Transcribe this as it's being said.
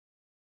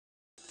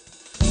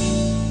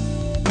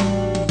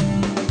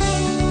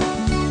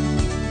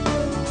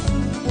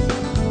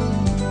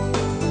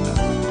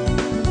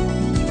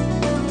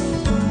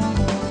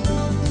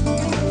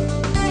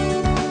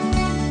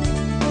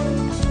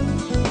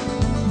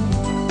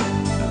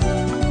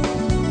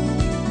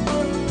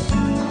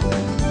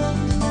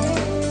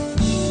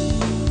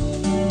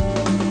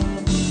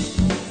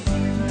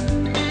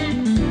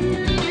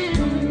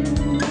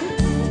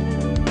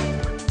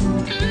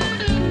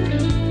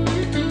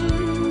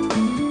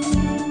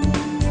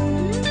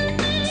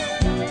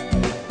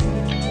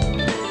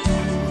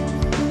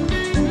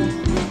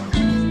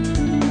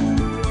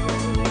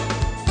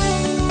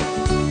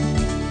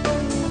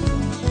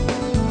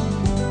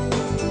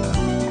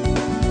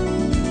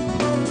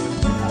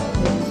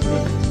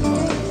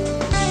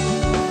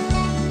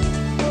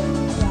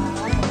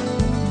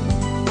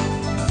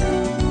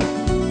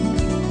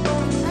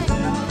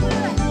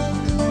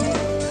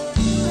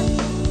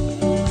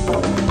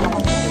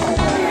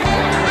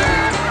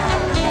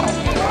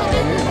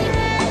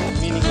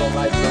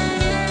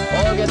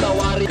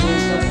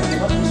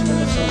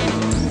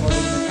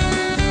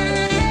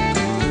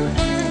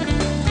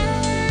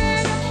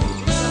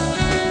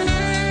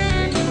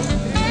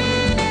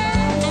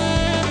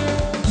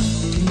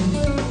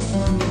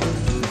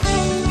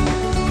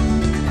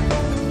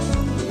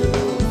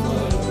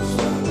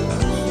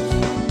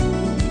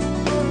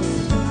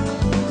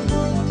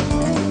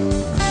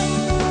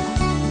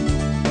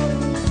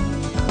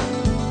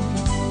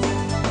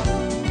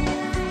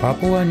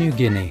Papua New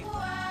Guinea,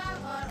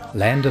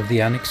 land of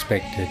the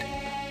unexpected.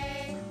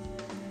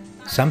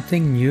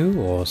 Something new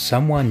or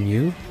someone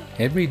new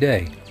every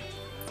day.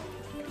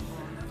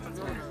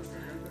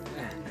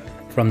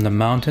 From the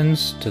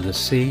mountains to the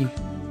sea,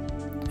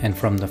 and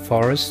from the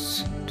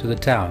forests to the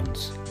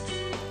towns,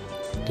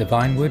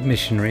 Divine Word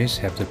missionaries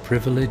have the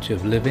privilege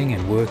of living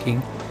and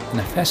working in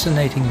a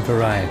fascinating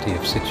variety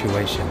of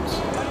situations.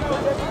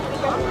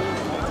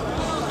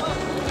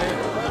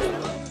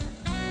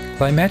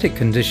 Climatic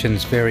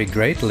conditions vary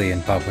greatly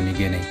in Papua New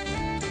Guinea,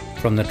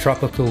 from the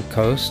tropical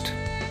coast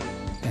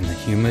and the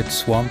humid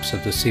swamps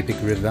of the Sepik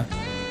River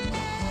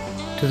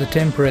to the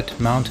temperate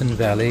mountain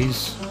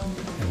valleys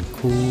and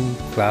cool,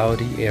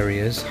 cloudy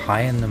areas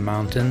high in the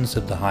mountains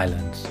of the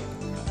highlands.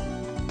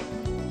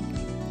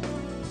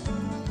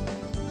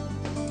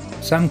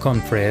 Some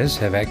confreres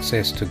have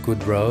access to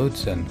good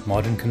roads and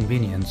modern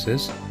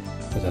conveniences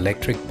with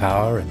electric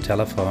power and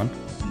telephone.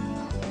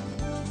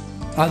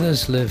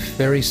 Others live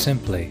very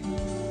simply,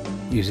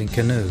 using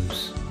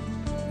canoes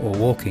or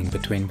walking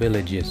between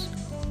villages.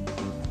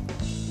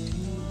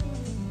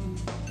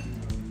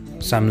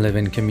 Some live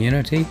in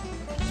community,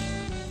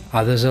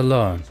 others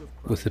alone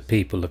with the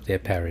people of their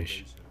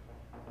parish.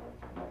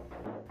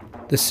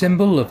 The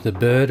symbol of the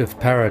bird of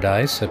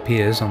paradise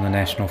appears on the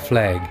national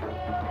flag.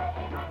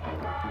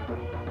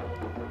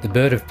 The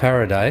bird of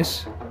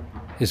paradise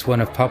is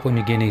one of Papua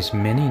New Guinea's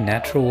many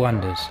natural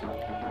wonders.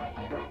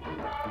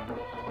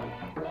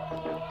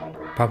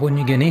 Papua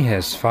New Guinea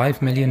has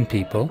 5 million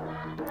people,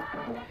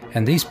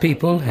 and these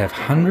people have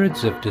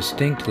hundreds of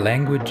distinct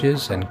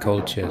languages and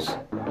cultures.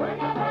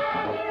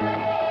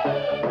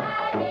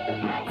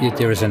 Yet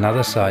there is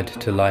another side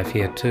to life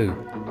here too.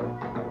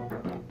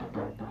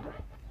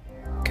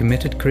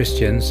 Committed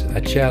Christians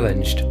are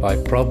challenged by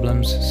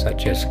problems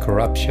such as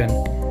corruption,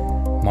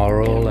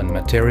 moral and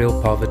material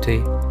poverty,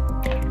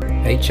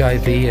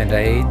 HIV and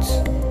AIDS,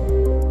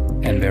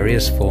 and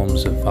various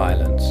forms of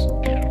violence.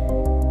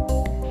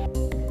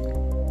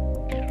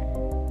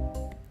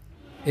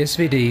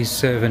 SVDs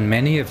serve in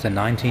many of the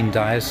 19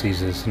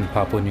 dioceses in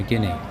Papua New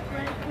Guinea.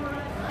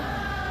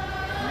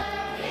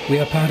 We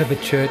are part of a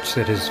church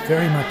that is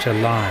very much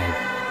alive,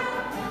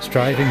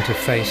 striving to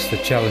face the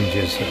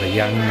challenges of a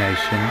young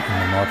nation in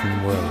the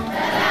modern world.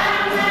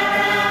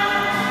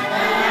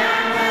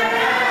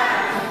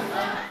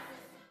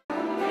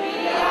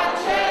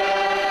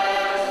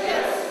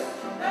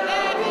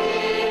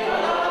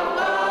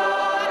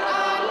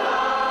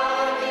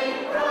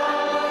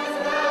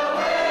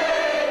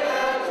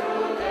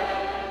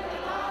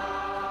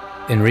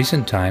 In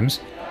recent times,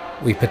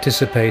 we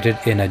participated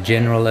in a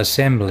General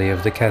Assembly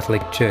of the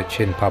Catholic Church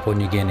in Papua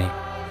New Guinea,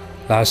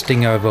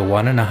 lasting over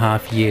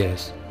 1.5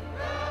 years.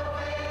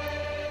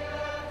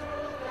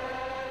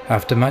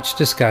 After much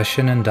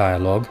discussion and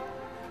dialogue,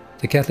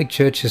 the Catholic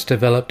Church has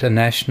developed a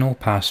national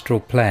pastoral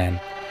plan,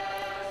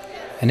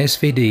 and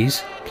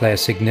SVDs play a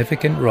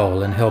significant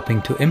role in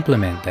helping to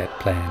implement that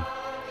plan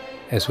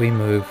as we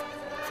move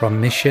from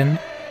mission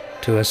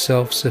to a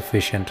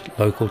self-sufficient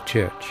local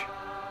church.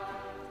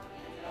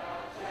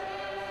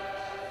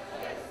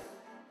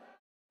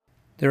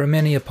 There are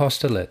many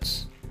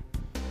apostolates.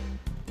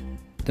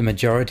 The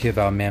majority of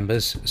our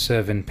members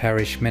serve in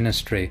parish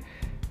ministry,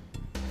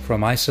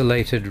 from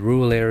isolated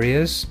rural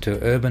areas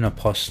to urban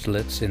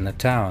apostolates in the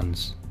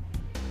towns.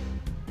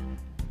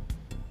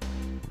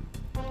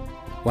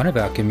 One of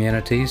our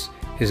communities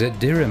is at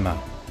Dirima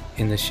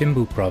in the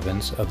Shimbu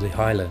province of the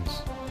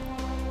Highlands.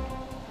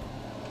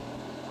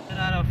 There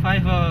are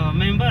 5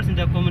 members in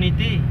the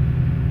community.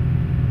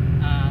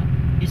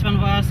 Each one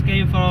of us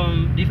came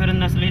from different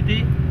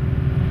nationality.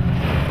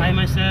 I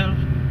myself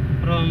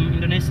from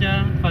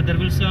Indonesia, Father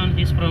Wilson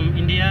is from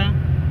India,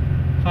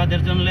 Father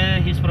John Le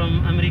is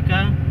from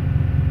America.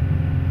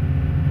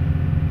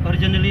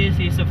 Originally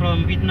he is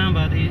from Vietnam,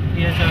 but he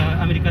is an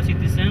American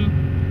citizen.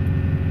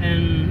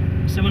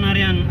 And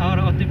seminarian, our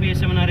OTP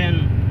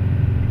seminarian,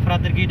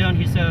 Frater Gideon,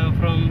 he's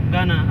from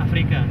Ghana,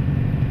 Africa.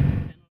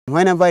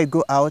 Whenever I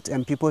go out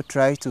and people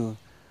try to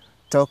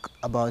talk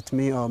about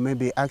me or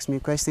maybe ask me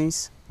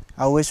questions,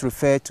 I always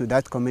refer to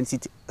that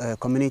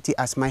community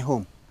as my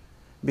home.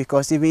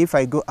 Because even if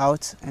I go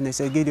out and they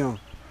say, Gideon,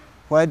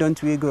 why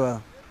don't we go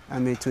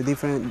to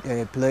different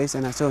place?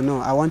 And I say, oh,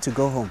 no, I want to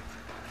go home.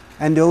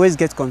 And they always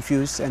get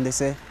confused and they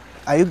say,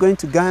 are you going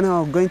to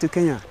Ghana or going to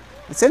Kenya?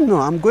 I said,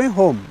 no, I'm going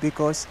home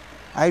because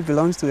I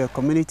belong to a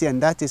community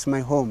and that is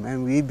my home,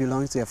 and we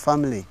belong to a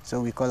family, so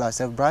we call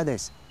ourselves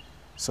brothers.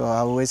 So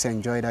I always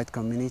enjoy that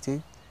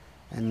community,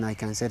 and I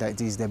can say that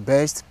it is the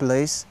best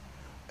place,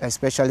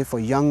 especially for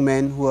young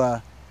men who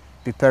are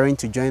preparing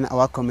to join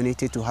our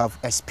community to have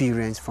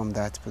experience from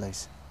that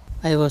place.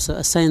 I was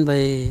assigned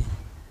by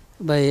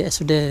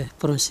SVD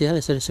Provincial,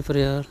 SVD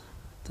Superior,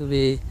 to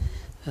be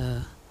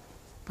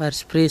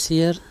parish priest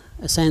here,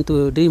 assigned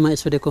to Dirima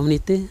SVD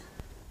community.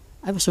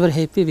 I was very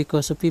happy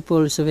because the people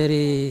is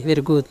very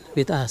good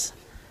with us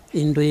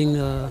in doing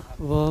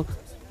work,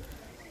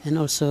 and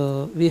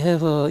also we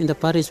have in the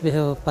parish we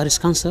have parish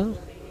council,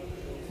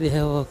 we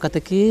have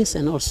catechists,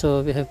 and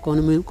also we have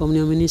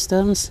communion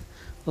ministers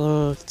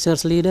all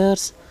church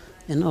leaders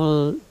and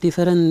all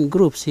different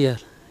groups here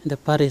in the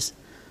parish.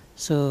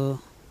 So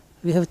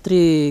we have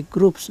 3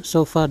 groups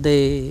so far.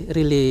 They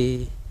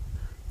really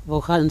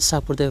work hard and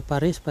support the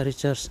parish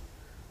church.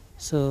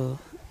 So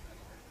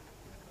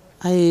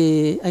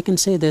I can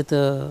say that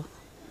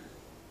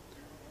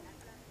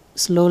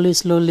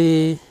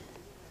slowly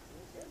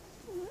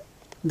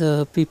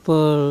the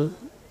people,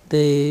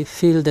 they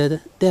feel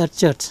that they are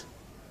church.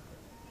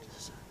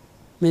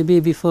 Maybe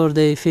before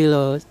they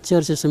feel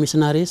church is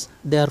missionaries,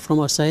 they are from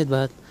outside,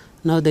 but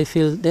now they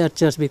feel they are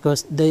church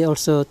because they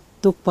also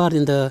took part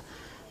in the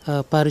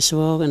parish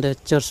work and the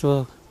church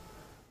work.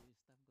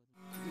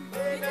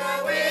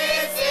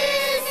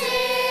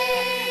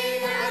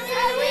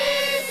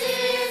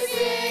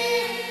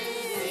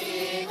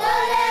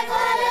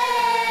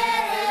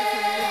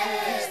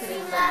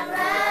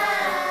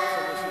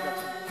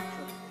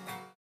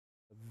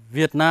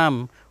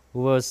 Vietnam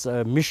was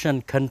a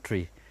mission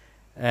country,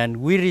 and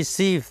we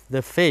received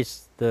the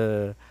faith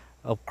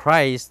of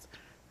Christ,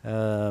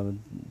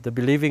 the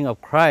believing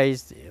of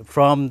Christ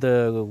from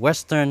the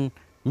Western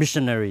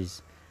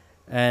missionaries.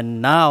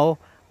 And now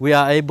we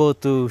are able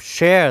to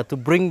share, to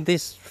bring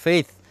this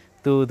faith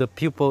to the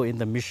people in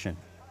the mission.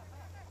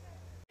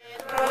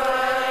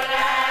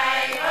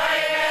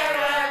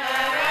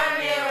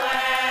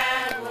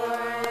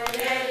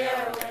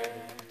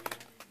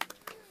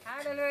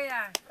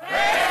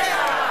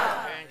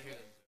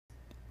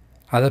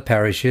 Other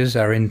parishes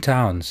are in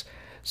towns,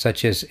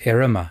 such as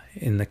Erema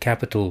in the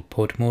capital,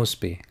 Port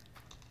Moresby.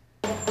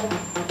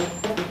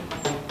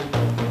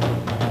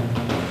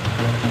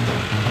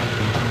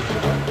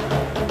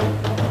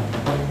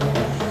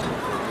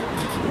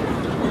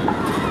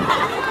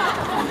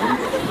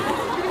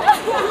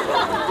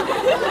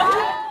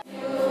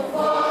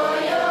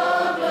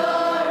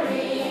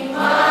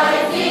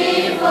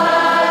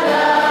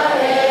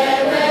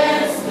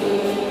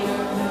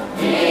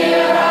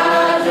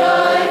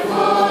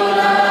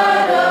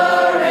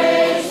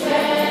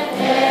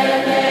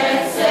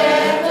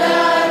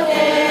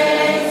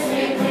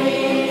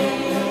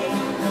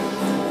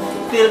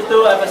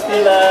 I was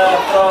still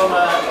from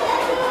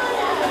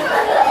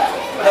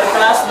her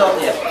class,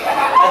 not yet.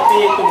 I'll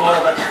be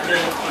tomorrow, but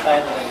today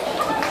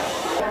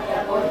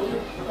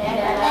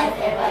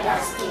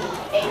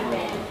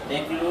Amen.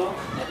 Thank you.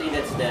 I think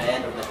that's the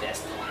end of the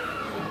test.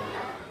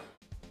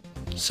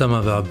 Some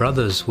of our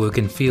brothers work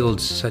in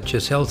fields such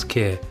as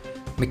healthcare,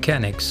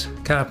 mechanics,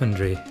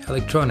 carpentry,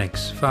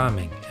 electronics,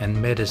 farming,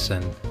 and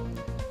medicine.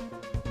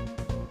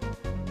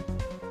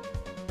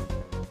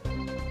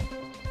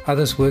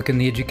 Others work in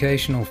the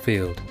educational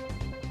field,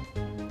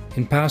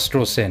 in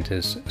pastoral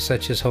centres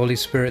such as Holy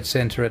Spirit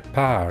Centre at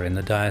Par in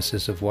the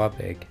Diocese of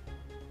Wabeg.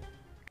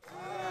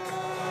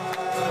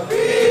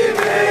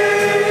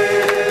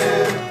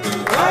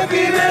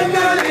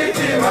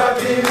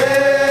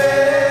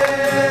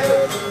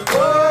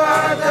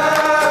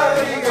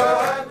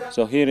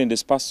 So here in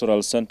this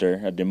pastoral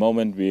center, at the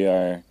moment we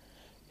are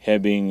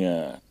having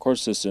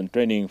courses and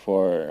training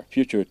for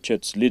future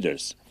church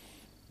leaders,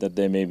 that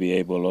they may be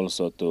able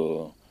also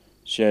to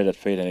share that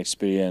faith and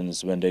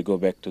experience when they go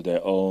back to their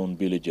own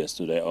villages,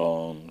 to their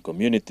own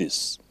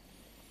communities.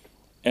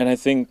 And I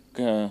think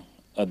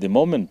at the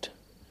moment,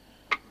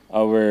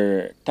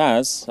 our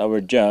task, our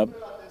job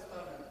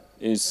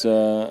is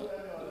to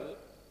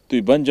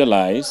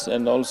evangelize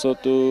and also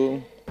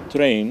to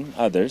train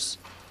others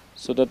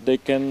so that they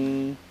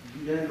can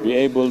be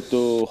able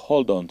to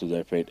hold on to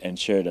their faith and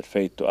share that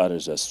faith to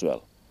others as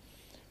well.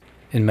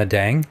 In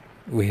Madang,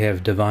 we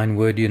have Divine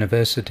Word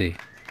University.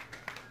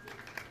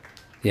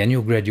 The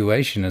annual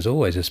graduation is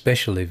always a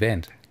special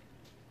event.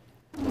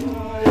 And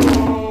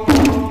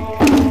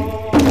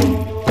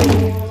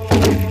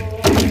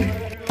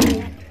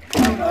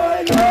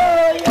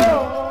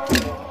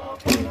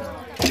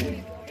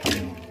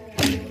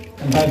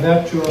by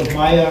virtue of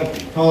my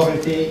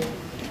authority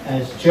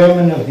as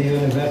chairman of the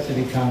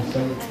University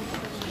Council,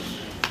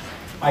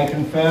 I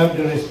confer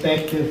the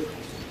respective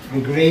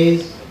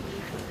degrees,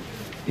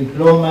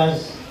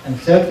 diplomas and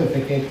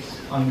certificates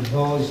on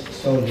those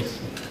so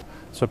listed.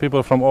 So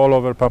people from all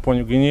over Papua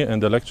New Guinea,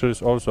 and the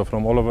lecturers also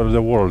from all over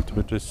the world,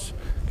 which is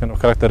kind of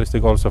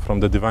characteristic also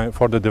from the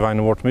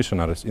Divine Word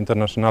missionaries,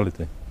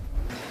 internationality.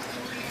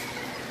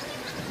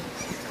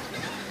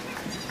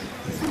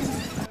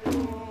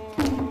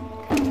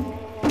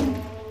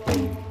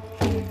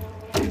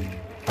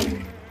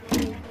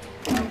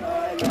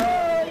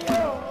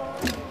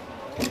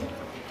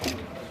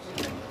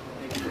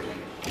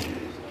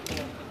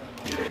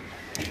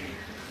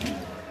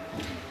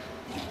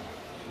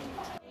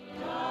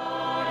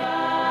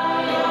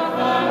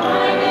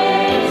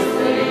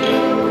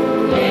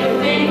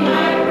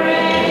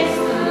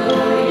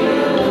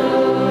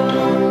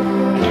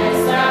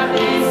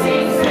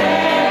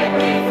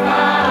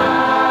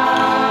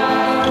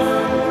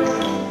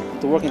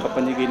 Work in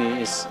Papua New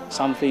Guinea is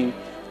something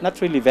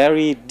not really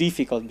very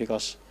difficult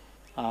because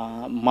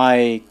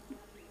my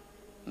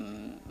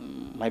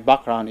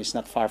background is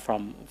not far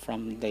from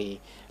the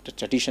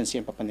traditions here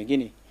in Papua New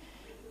Guinea.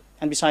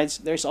 And besides,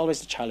 there's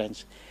always a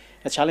challenge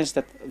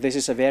that this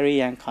is a very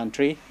young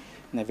country,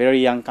 and a very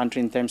young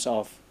country in terms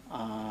of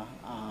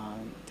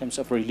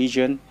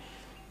religion,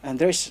 and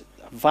there's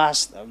a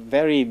vast,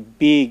 very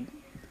big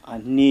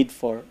need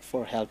for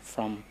help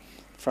from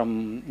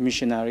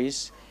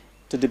missionaries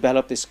to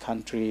develop this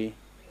country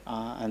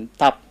and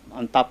tap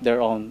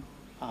their own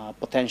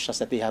potentials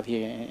that they have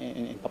here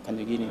in Papua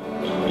New Guinea.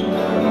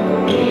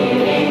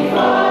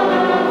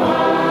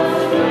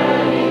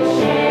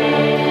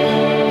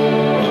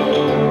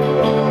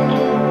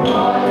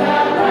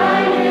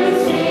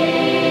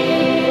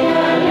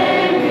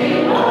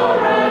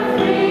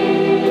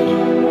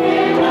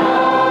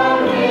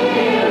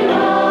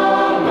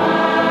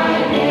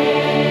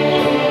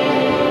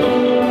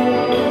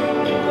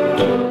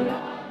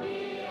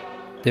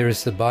 There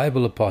is the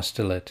Bible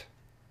apostolate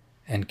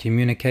and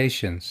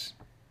communications.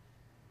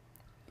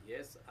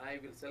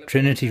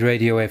 Trinity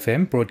Radio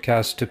FM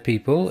broadcasts to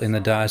people in the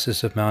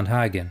Diocese of Mount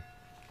Hagen.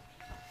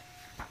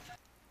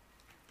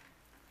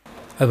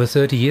 Over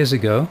 30 years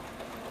ago,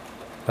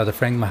 Father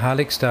Frank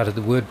Mahalik started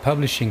the Word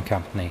Publishing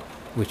Company,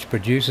 which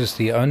produces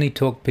the only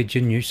Talk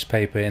Pidgin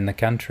newspaper in the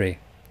country.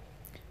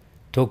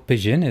 Talk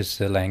Pidgin is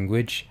the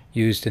language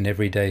used in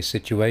everyday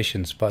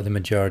situations by the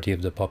majority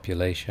of the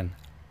population.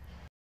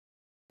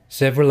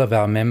 Several of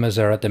our members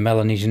are at the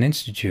Melanesian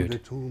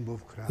Institute,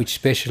 which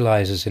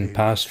specializes in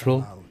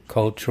pastoral,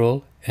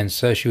 cultural and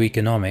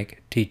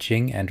socio-economic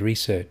teaching and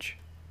research.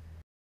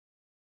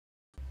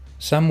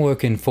 Some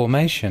work in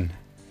formation,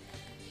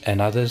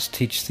 and others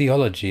teach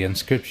theology and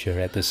scripture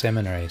at the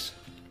seminaries.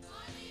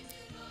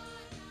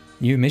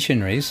 New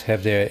missionaries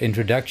have their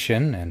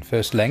introduction and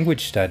first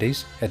language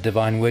studies at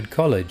Divine Word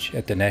College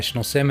at the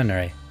National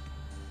Seminary.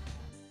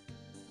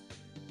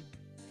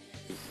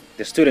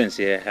 The students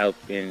here help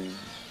in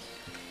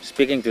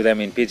speaking to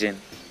them in Pidgin,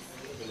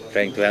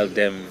 trying to help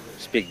them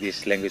speak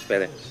this language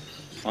better.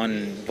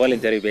 On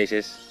voluntary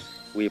basis,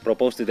 we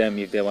propose to them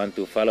if they want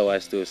to follow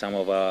us to some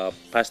of our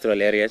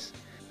pastoral areas.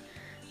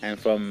 And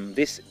from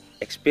these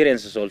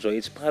experiences also,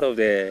 it's part of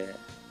the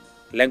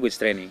language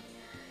training.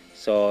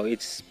 So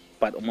it's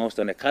part most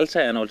on the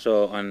culture and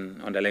also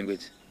on the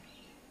language.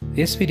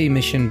 The SVD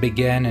mission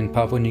began in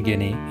Papua New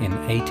Guinea in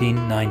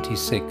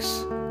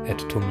 1896 at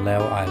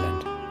Tumleo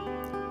Island.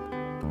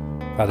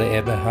 Father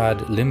Eberhard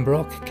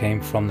Limbrock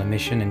came from the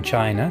mission in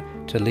China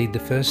to lead the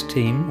first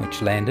team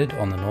which landed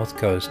on the north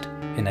coast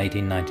in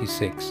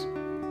 1896.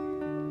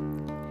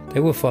 They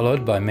were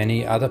followed by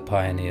many other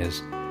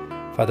pioneers,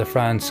 Father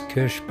Franz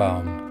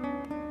Kirschbaum,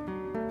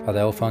 Father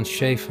Alphonse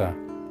Schaefer,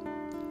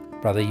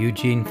 Brother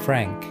Eugene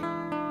Frank,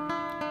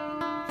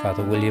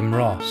 Father William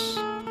Ross,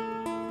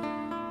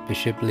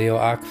 Bishop Leo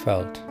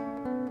Arkfeld,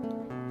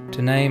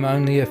 to name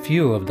only a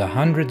few of the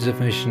hundreds of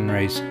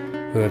missionaries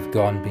who have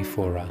gone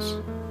before us.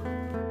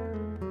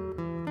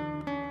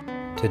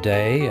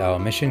 Today, our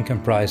mission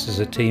comprises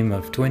a team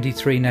of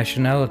 23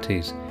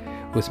 nationalities,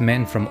 with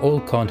men from all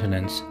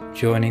continents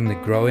joining the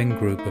growing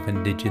group of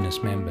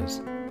indigenous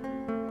members.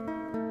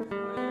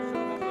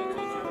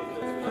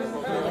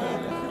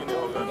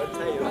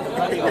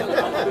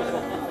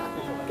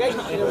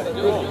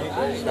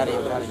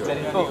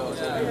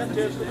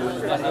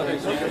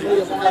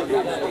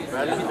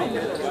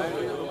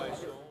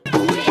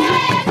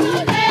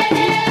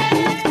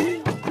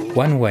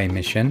 One-way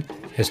mission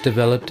has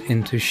developed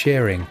into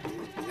sharing,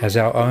 as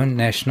our own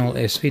national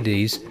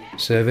SVDs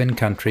serve in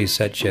countries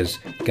such as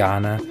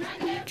Ghana,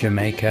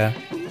 Jamaica,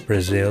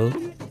 Brazil,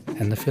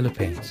 and the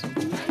Philippines.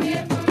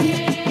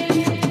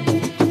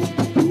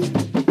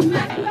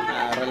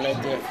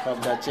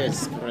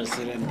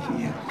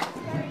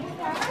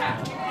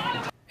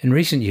 In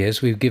recent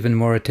years, we've given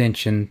more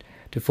attention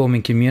to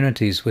forming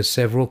communities with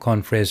several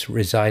confreres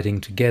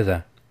residing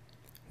together,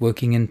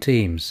 working in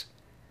teams,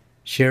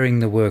 sharing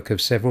the work of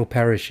several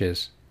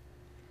parishes.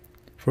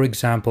 For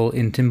example,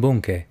 in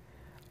Timbunke,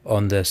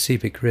 on the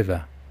Sepik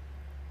River.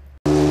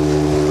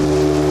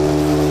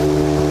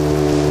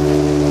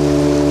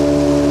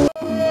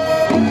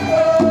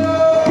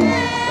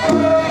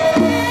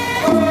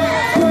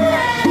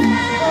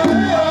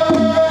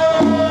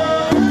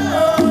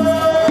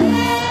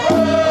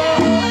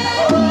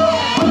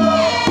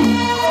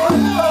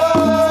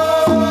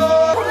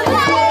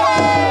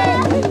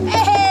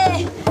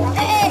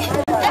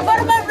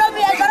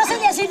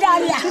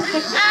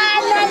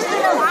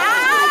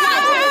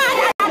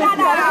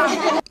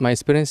 My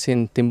experience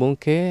in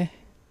Timbunke,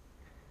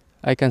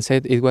 I can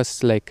say it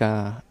was like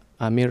a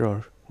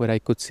mirror where I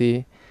could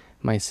see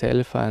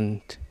myself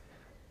and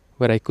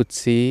where I could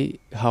see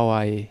how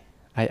I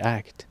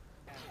act.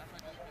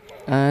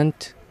 And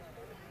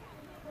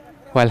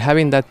while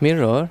having that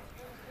mirror,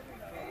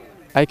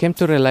 I came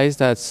to realize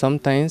that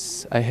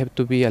sometimes I have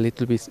to be a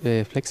little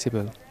bit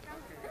flexible.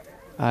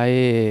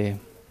 I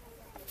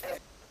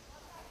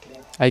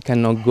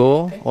cannot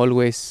go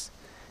always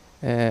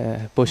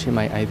pushing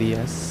my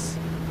ideas,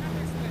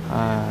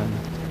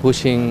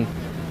 pushing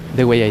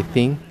the way I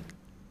think,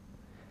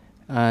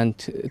 and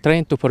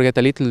trying to forget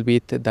a little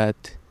bit that,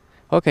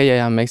 okay,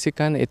 I am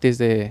Mexican, it is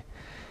the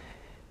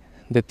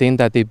the thing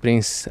that it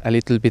brings a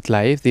little bit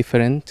life,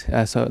 different.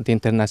 So the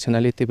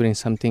internationality brings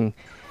something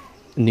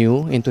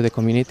new into the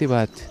community,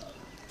 but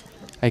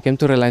I came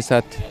to realize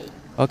that,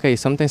 okay,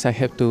 sometimes I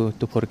have to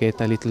forget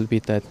a little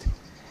bit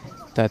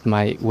that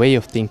my way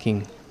of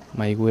thinking,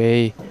 my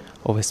way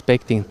of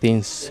expecting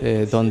things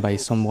done by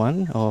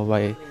someone or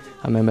by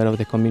a member of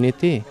the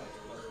community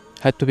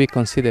had to be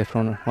considered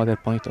from another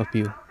point of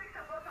view.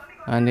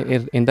 And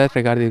in that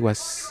regard, it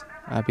was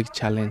a big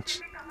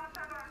challenge.